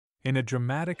In a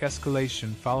dramatic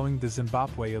escalation following the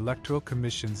Zimbabwe Electoral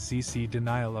Commission's ZEC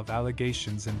denial of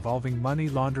allegations involving money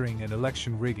laundering and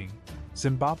election rigging,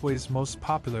 Zimbabwe's most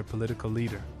popular political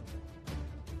leader,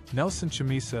 Nelson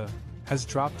Chamisa, has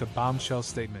dropped a bombshell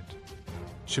statement.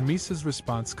 Chamisa's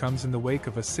response comes in the wake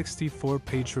of a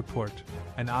 64-page report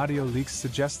and audio leaks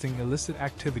suggesting illicit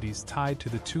activities tied to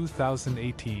the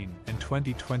 2018 and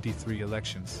 2023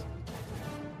 elections.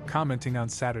 Commenting on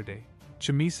Saturday,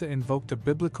 Chamisa invoked a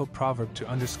biblical proverb to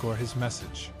underscore his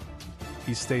message.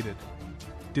 He stated,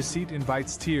 "Deceit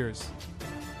invites tears.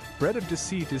 Bread of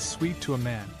deceit is sweet to a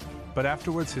man, but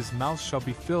afterwards his mouth shall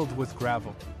be filled with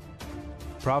gravel."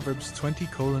 Proverbs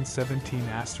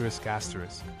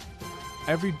 20:17**.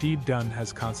 Every deed done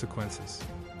has consequences.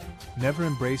 Never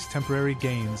embrace temporary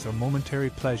gains or momentary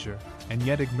pleasure, and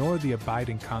yet ignore the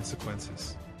abiding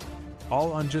consequences.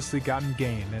 All unjustly gotten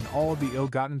gain and all the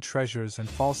ill-gotten treasures and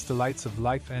false delights of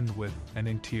life end with and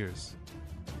in tears.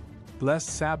 Blessed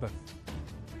Sabbath.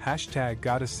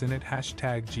 #God is in it.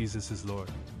 #Jesus is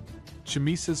Lord.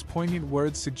 Chamisa's poignant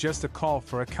words suggest a call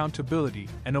for accountability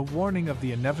and a warning of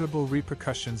the inevitable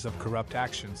repercussions of corrupt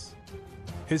actions.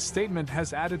 His statement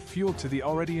has added fuel to the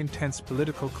already intense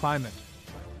political climate,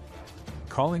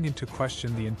 calling into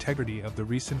question the integrity of the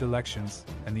recent elections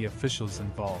and the officials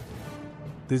involved.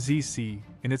 The ZEC,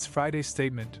 in its Friday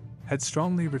statement, had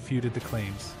strongly refuted the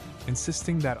claims,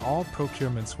 insisting that all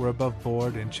procurements were above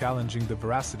board and challenging the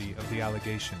veracity of the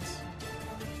allegations.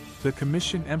 The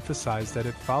Commission emphasized that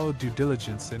it followed due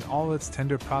diligence in all its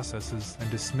tender processes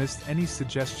and dismissed any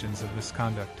suggestions of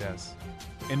misconduct as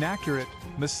inaccurate,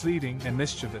 misleading, and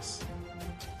mischievous.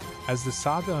 As the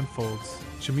saga unfolds,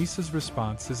 Chamisa's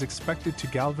response is expected to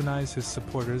galvanize his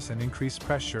supporters and increase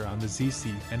pressure on the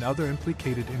ZEC and other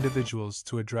implicated individuals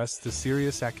to address the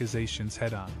serious accusations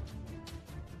head-on.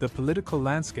 The political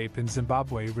landscape in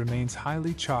Zimbabwe remains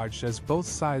highly charged as both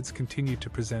sides continue to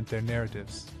present their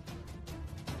narratives.